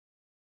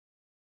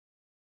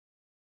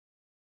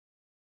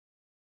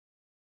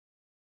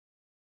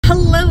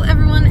Hello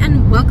everyone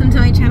and welcome to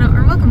my channel,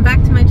 or welcome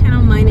back to my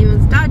channel. My name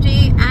is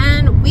Godsey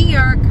and we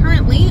are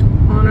currently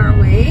on our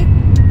way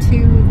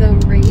to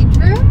the Rage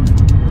room.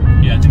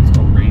 Yeah, I think it's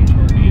called Rage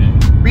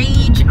RVA.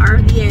 Rage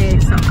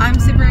RVA. So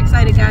I'm super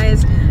excited,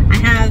 guys. I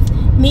have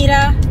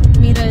Mita.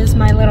 Mita is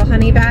my little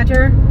honey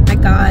badger. I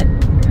got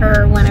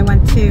her when I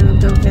went to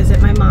go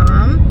visit my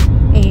mom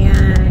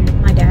and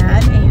my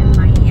dad and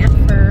my aunt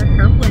for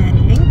her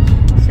wedding.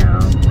 So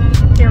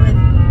here with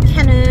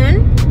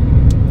Kenan.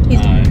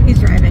 He's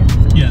driving.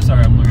 Yeah,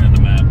 sorry, I'm looking at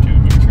the map too,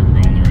 make sure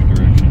we're going the right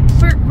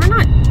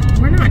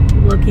direction. We're not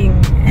looking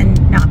and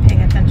not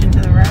paying attention to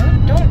the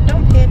road.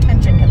 Don't pay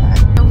attention to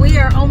that. We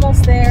are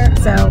almost there.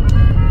 So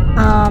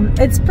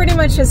it's pretty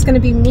much just gonna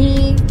be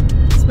me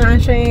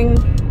smashing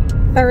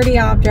 30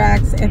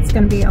 objects. It's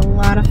gonna be a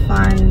lot of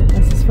fun.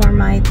 This is for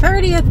my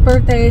 30th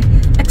birthday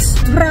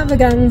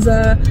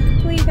extravaganza.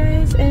 Will you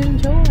guys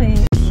enjoy?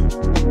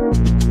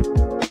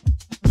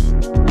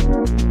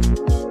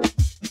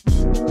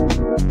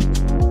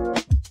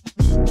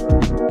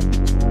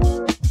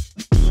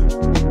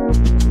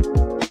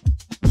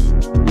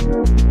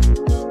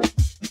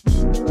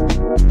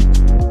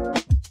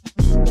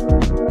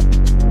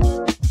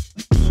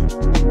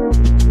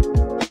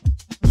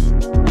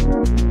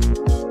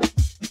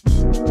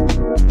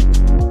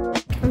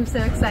 So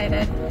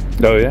excited.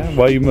 Oh yeah?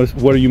 What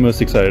are you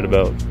most excited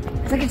about?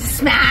 It's like it's a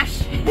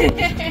smash.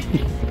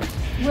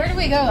 Where do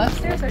we go?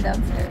 Upstairs or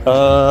downstairs?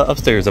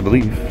 Upstairs, I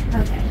believe.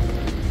 Okay.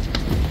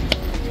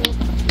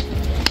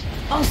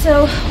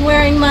 Also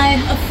wearing my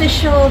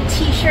official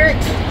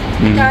t-shirt,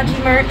 Godsey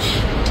merch.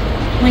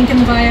 Link in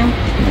the bio.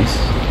 Nice.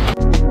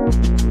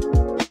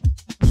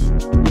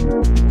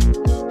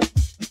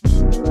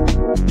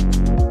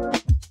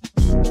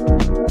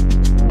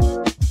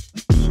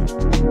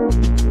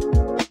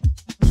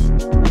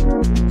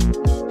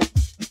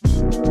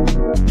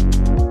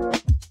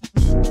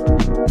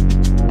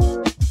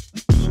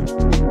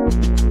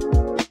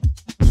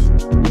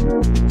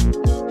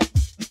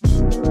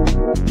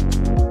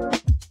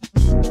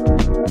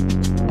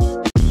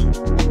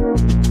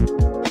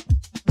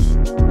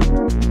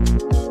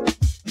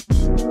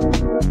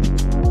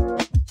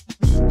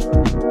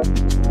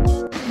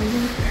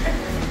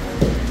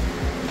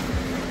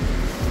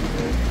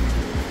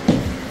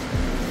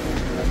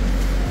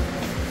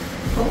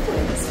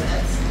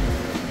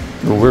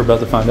 Well, we're about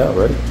to find out,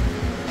 right?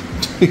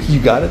 You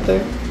got it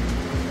there?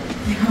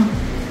 Yeah.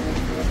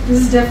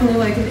 This is definitely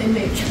like an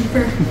inmate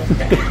trooper.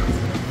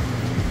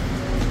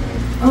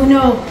 Oh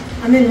no,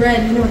 I'm in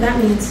red. You know what that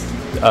means?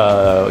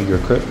 You're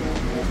a crip?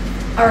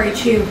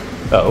 RHU.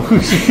 Oh.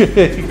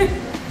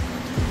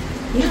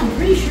 Yeah, I'm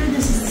pretty sure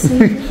this is the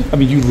same thing. I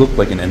mean, you look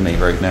like an inmate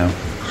right now.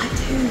 I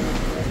do.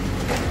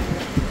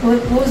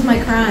 What was my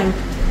crime?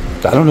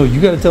 I don't know. You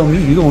got to tell me.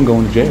 You're the one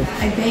going to jail.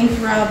 I bank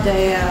robbed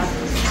a,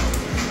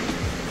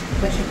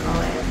 what you call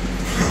it,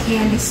 a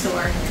candy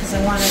store because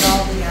I wanted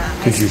all the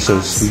Because you're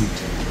so sweet.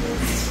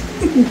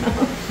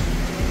 No.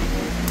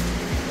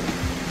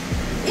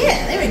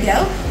 Yeah, there we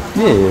go.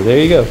 Yeah, there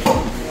you go.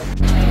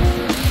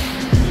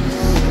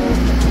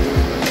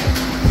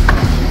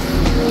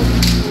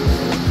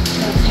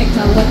 Gotta pick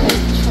my weapon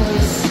of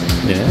choice.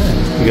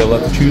 Yeah, you got a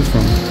lot to choose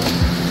from.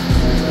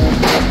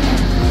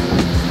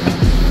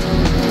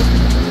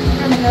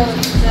 I'm gonna go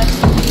with this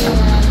one.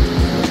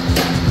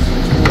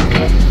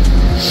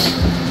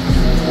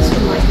 This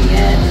one might be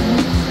it.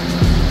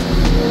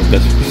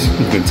 That's what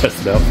you're going to test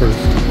it out first.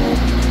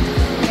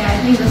 Yeah, I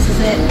think this is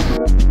it.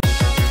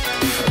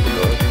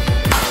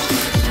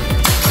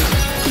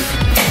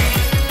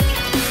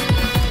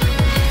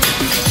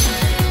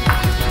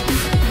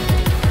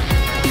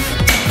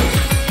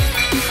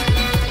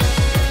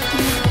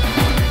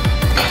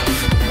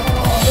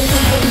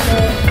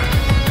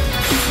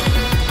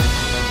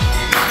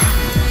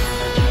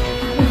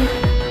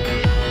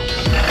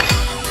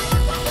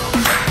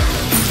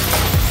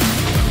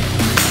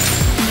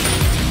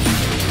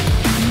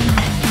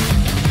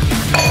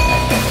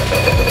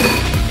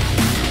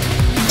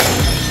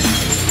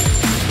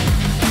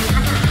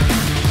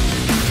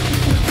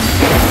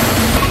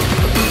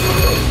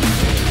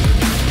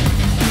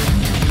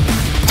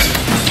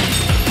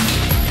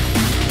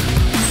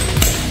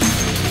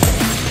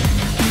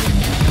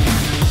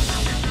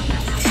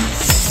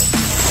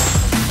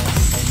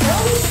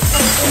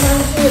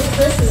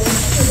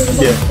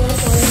 Yeah.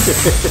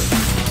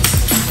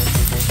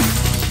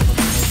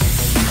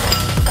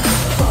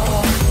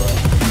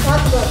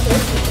 Talk about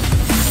Christmas.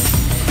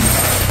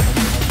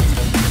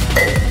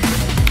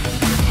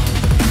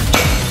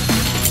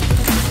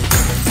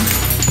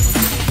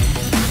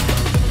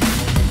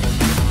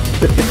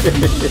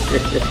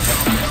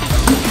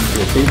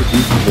 Yeah, save the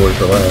Beastie Boys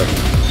for last.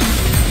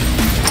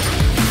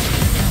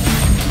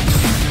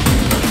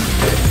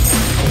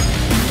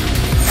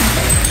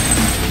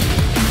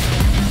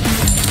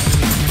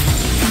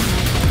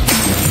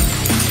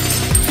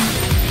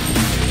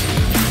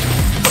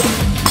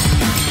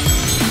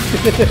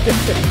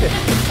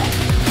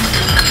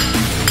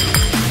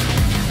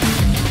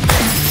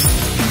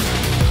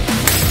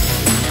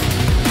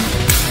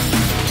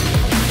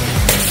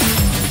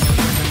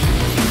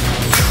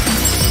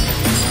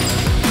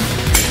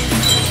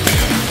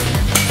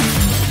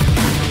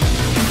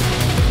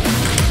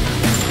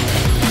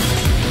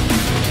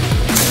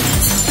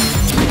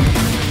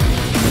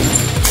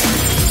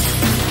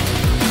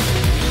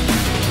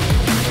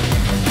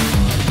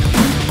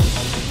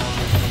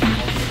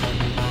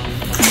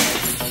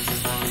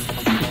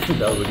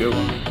 good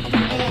one.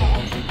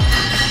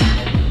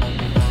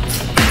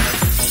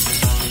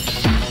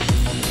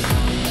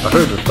 I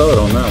heard the thud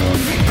on that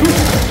one.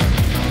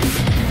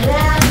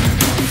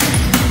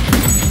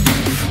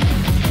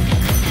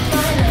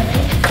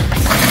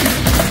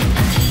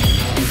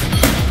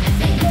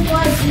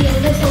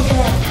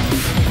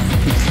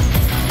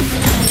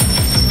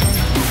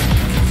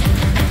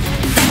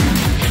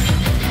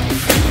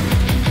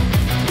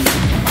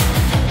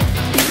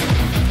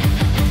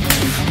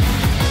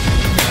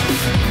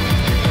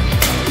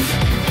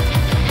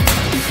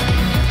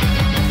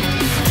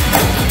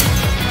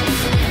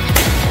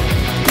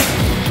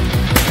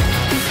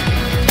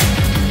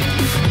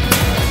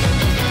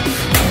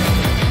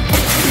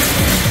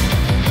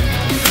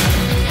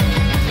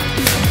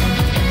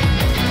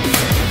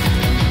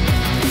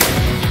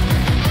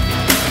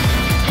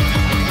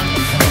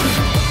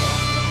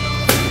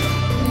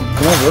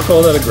 Come on, work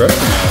all that aggression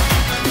out.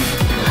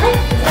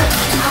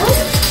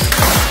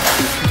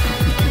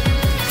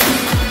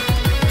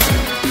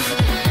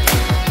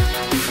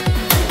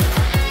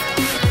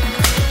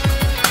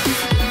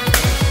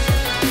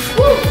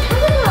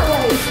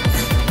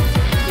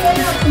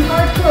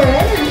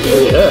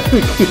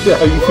 Yeah,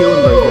 how you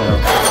feeling right now?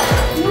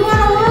 You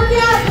want to work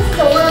out? This is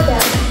a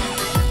workout.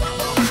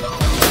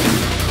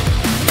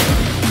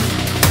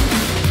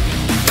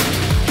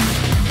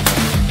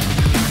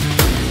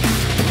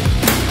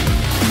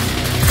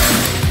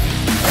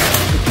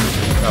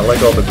 I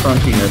like all the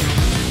crunchiness.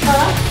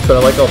 Huh? So I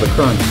like all the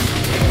crunch.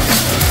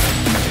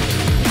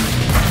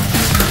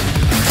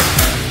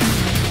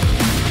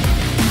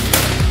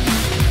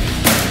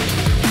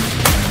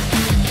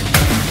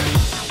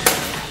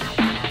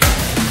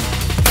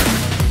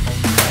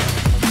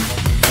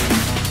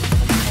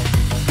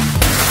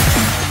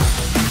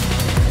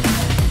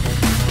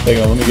 Hang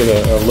on, let me get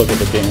a look at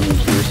the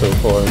damage here so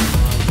far.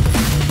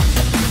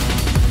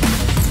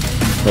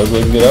 That's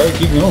looking good. Alright,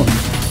 keep going.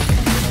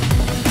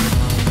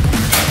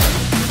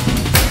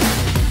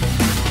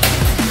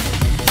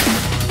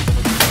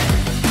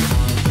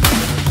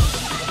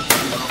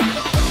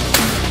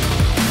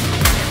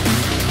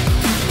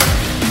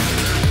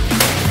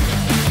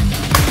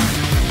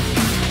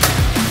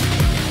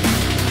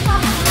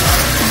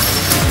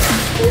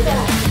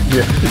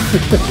 Yeah.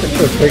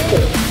 Let's take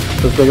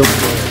a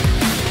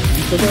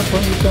You still got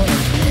plenty of time.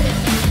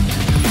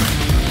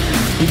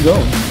 Keep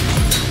going.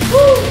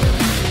 Woo!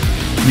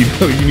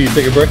 You need to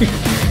take a break?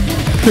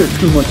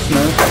 Too much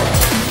smash?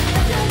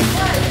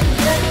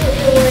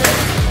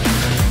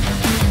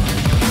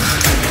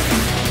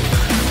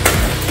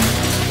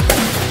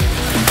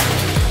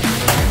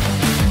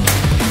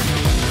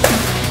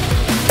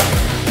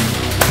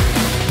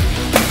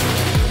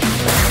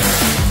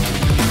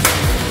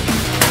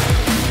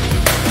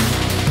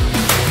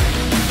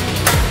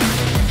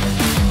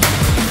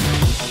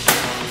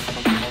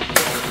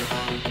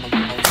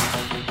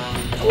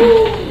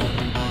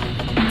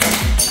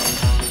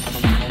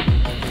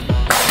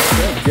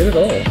 Get it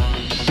all.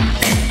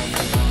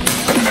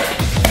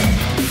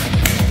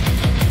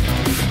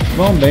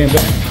 Come on,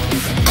 Bamba.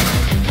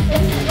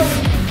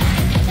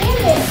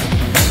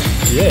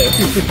 Yeah.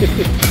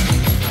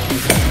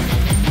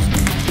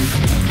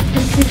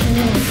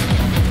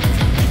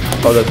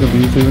 Oh, that's gonna be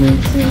your souvenir?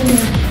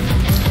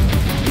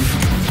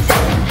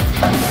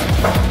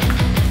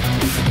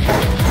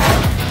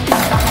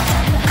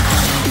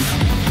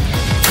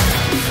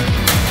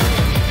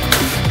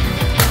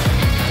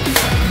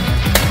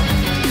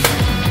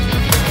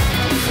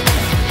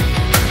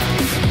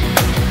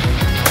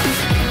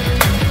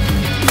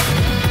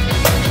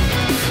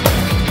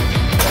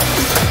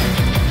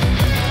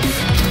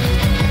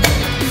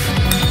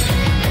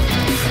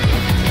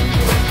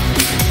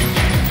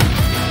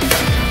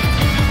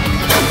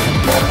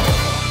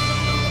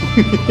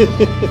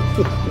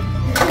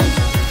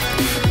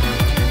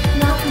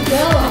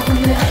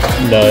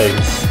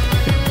 Nice.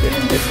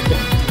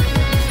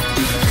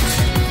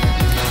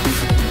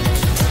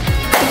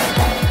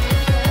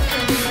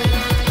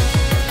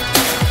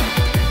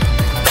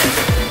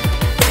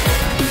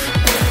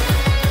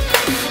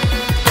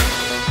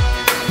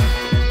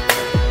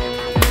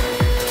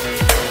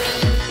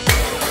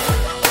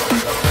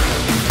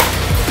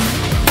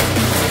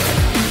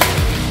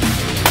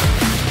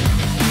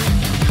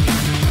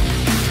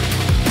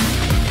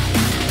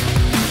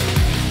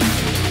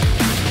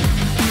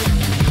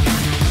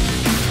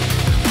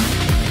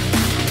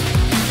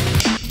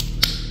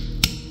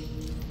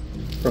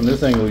 From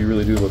this angle, you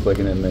really do look like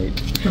an inmate.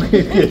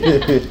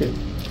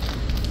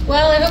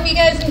 Well, I hope you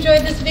guys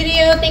enjoyed this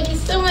video. Thank you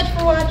so much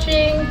for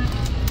watching.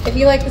 If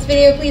you like this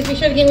video, please be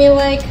sure to give me a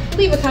like,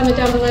 leave a comment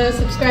down below,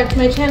 subscribe to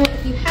my channel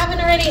if you haven't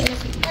already, and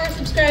if you are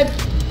subscribed,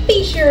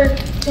 be sure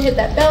to hit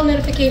that bell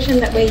notification.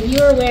 That way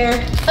you are aware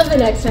of the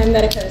next time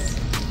that I post.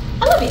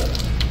 I love you.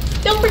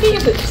 Don't forget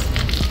your boots.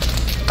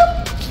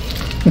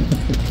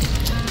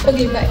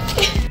 Okay,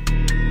 bye.